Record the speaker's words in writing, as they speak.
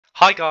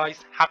Hi guys,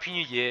 Happy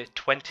New Year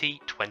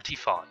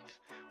 2025.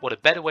 What a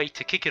better way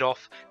to kick it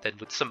off than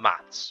with some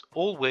maths,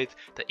 all with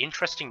the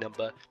interesting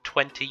number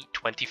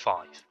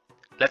 2025.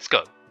 Let's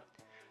go.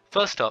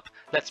 First up,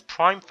 let's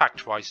prime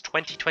factorize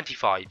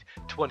 2025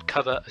 to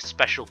uncover a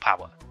special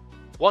power.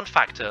 One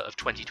factor of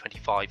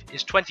 2025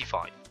 is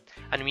 25,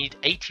 and we need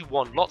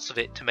 81 lots of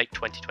it to make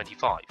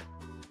 2025,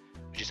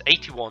 which is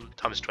 81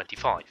 times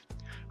 25.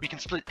 We can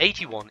split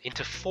 81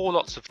 into 4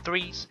 lots of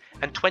 3s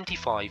and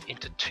 25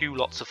 into 2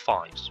 lots of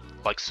 5s,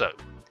 like so.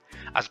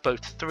 As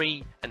both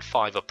 3 and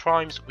 5 are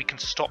primes, we can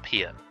stop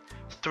here.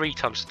 3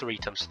 times 3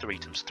 times 3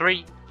 times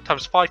 3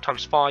 times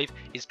 5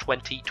 is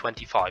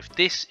 2025.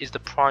 This is the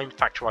prime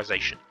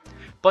factorization.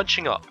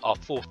 Bunching up our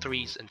 4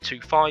 3s and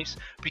 2 5s,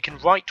 we can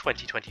write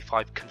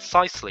 2025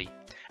 concisely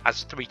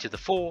as 3 to the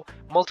 4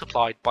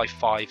 multiplied by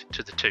 5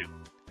 to the 2.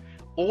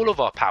 All of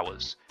our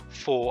powers,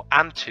 4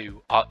 and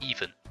 2, are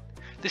even.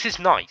 This is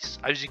nice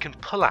as you can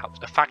pull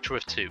out a factor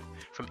of 2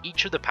 from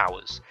each of the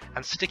powers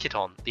and stick it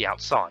on the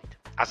outside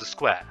as a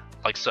square,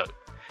 like so.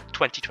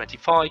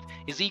 2025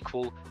 is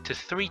equal to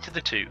 3 to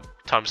the 2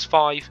 times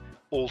 5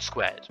 all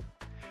squared.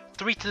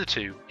 3 to the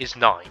 2 is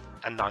 9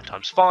 and 9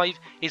 times 5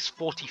 is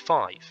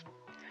 45.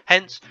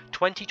 Hence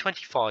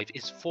 2025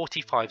 is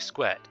 45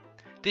 squared.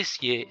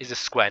 This year is a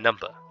square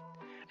number.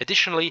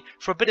 Additionally,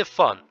 for a bit of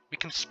fun, we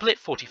can split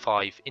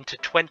 45 into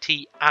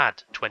 20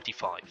 add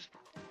 25.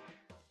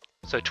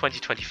 So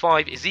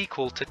 2025 is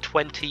equal to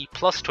 20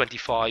 plus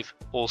 25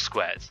 all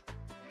squared.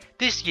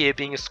 This year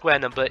being a square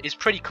number is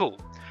pretty cool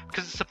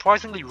because it's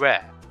surprisingly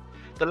rare.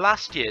 The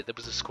last year there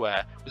was a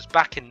square was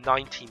back in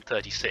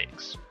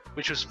 1936,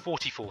 which was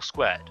 44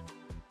 squared.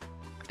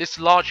 This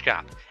large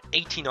gap,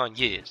 89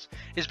 years,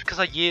 is because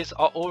our years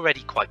are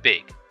already quite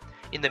big,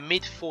 in the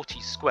mid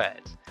 40s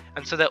squared,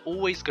 and so they're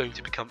always going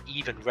to become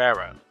even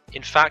rarer.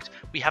 In fact,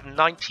 we have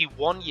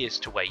 91 years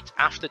to wait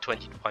after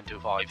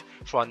 2025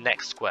 for our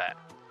next square.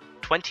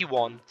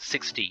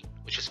 2116,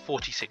 which is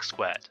 46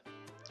 squared.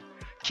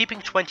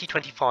 Keeping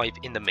 2025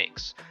 in the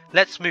mix,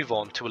 let's move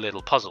on to a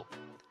little puzzle.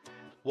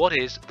 What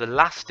is the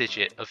last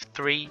digit of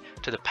 3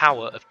 to the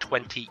power of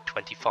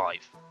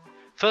 2025?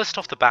 First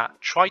off the bat,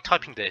 try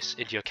typing this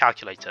into your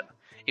calculator.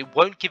 It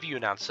won't give you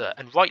an answer,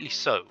 and rightly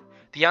so.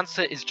 The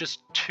answer is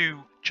just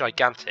too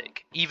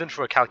gigantic, even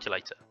for a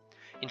calculator.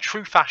 In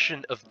true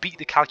fashion of beat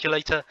the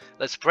calculator,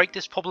 let's break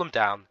this problem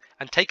down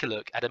and take a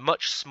look at a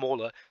much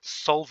smaller,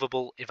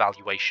 solvable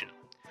evaluation.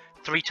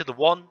 3 to the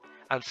 1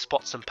 and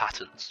spot some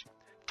patterns.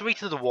 3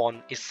 to the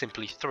 1 is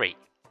simply 3.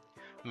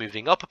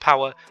 Moving up a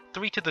power,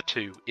 3 to the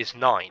 2 is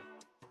 9.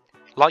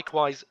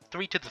 Likewise,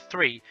 3 to the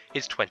 3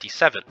 is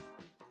 27.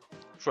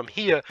 From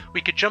here,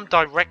 we could jump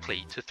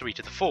directly to 3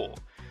 to the 4,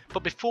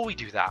 but before we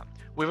do that,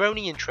 we're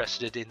only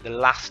interested in the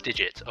last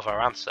digit of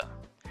our answer.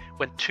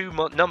 When two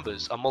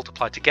numbers are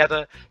multiplied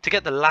together, to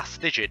get the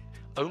last digit,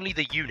 only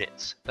the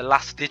units, the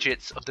last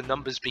digits of the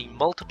numbers being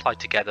multiplied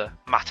together,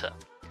 matter.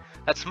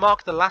 Let's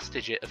mark the last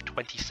digit of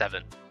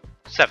 27,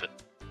 7.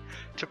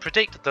 To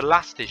predict the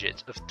last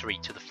digit of 3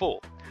 to the 4,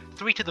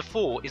 3 to the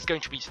 4 is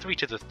going to be 3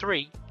 to the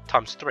 3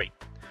 times 3.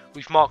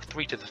 We've marked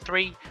 3 to the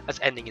 3 as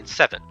ending in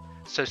 7,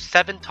 so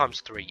 7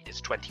 times 3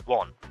 is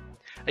 21.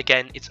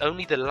 Again, it's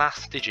only the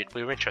last digit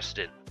we're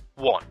interested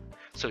in, 1,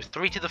 so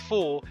 3 to the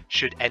 4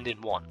 should end in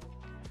 1.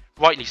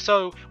 Rightly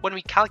so, when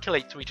we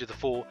calculate 3 to the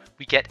 4,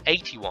 we get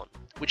 81,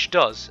 which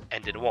does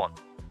end in 1.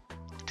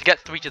 To get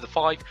 3 to the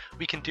 5,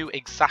 we can do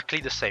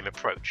exactly the same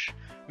approach.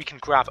 We can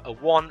grab a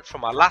 1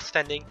 from our last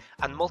ending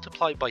and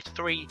multiply by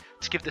 3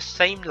 to give the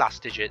same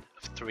last digit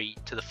of 3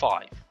 to the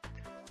 5.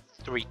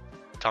 3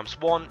 times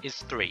 1 is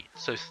 3,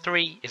 so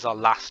 3 is our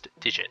last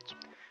digit.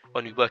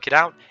 When we work it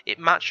out, it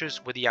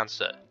matches with the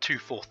answer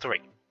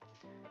 243.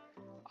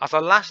 As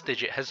our last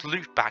digit has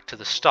looped back to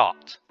the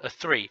start, a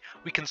 3,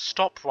 we can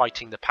stop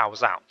writing the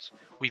powers out.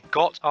 We've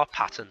got our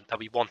pattern that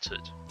we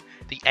wanted.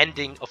 The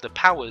ending of the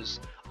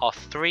powers are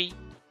 3,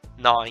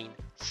 9,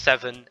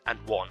 7 and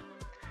 1.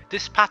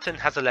 This pattern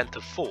has a length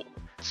of 4,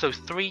 so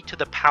 3 to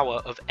the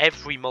power of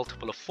every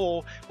multiple of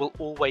 4 will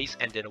always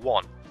end in a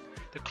 1.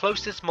 The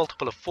closest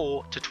multiple of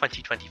 4 to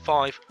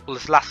 2025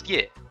 was last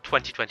year,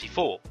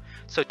 2024,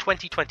 so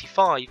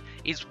 2025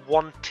 is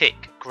 1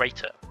 tick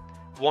greater.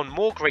 1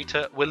 more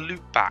greater will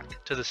loop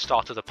back to the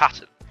start of the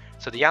pattern,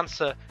 so the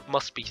answer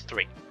must be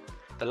 3.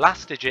 The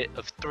last digit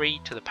of 3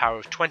 to the power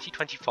of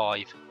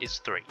 2025 is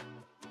 3.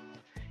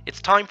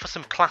 It's time for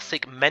some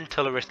classic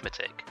mental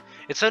arithmetic.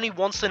 It's only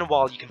once in a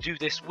while you can do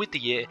this with the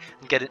year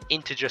and get an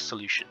integer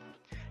solution.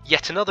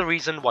 Yet another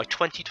reason why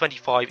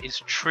 2025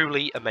 is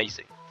truly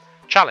amazing.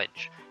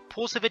 Challenge: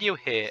 pause the video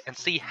here and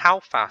see how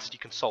fast you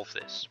can solve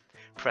this.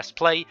 Press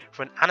play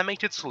for an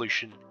animated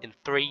solution in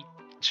 3,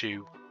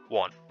 2,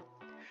 1.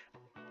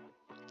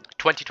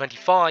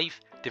 2025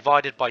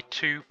 divided by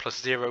 2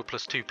 plus 0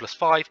 plus 2 plus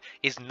 5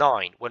 is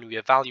 9 when we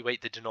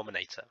evaluate the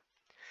denominator.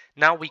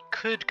 Now we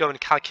could go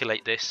and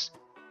calculate this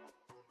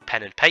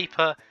pen and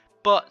paper,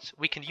 but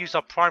we can use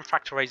our prime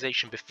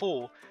factorization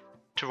before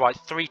to write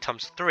 3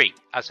 times 3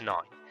 as 9,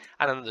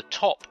 and on the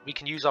top we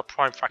can use our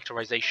prime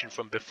factorization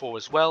from before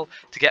as well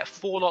to get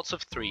 4 lots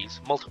of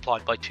 3's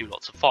multiplied by 2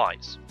 lots of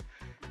 5's.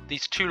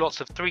 These 2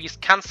 lots of 3's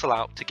cancel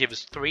out to give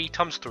us 3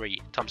 times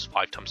 3 times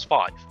 5 times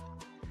 5.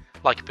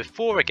 Like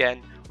before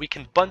again, we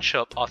can bunch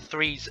up our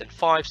 3's and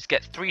 5's to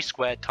get 3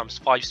 squared times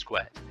 5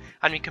 squared,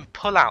 and we can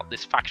pull out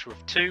this factor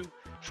of 2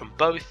 from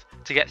both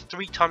to get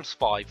 3 times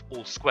 5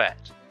 all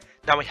squared.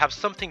 Now we have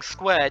something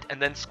squared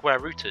and then square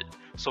rooted,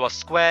 so our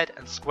squared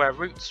and square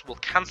roots will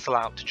cancel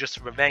out to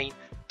just remain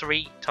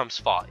 3 times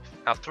 5.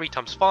 Now 3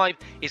 times 5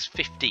 is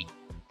 15.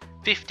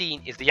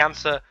 15 is the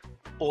answer,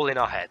 all in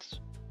our heads.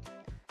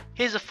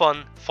 Here's a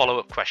fun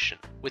follow-up question,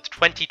 with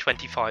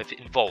 2025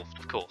 involved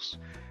of course.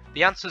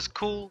 The answer's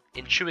cool,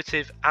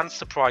 intuitive and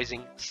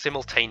surprising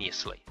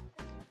simultaneously.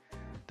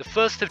 The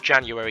 1st of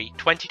January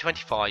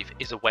 2025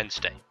 is a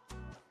Wednesday.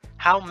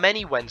 How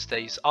many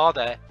Wednesdays are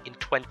there in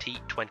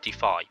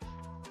 2025?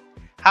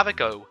 Have a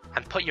go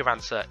and put your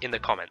answer in the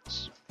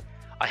comments.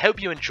 I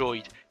hope you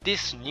enjoyed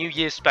this New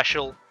Year's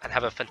special and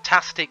have a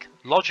fantastic,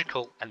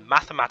 logical and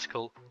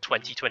mathematical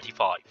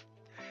 2025.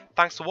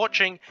 Thanks for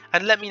watching,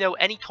 and let me know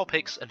any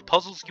topics and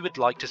puzzles you would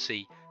like to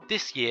see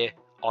this year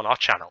on our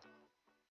channel.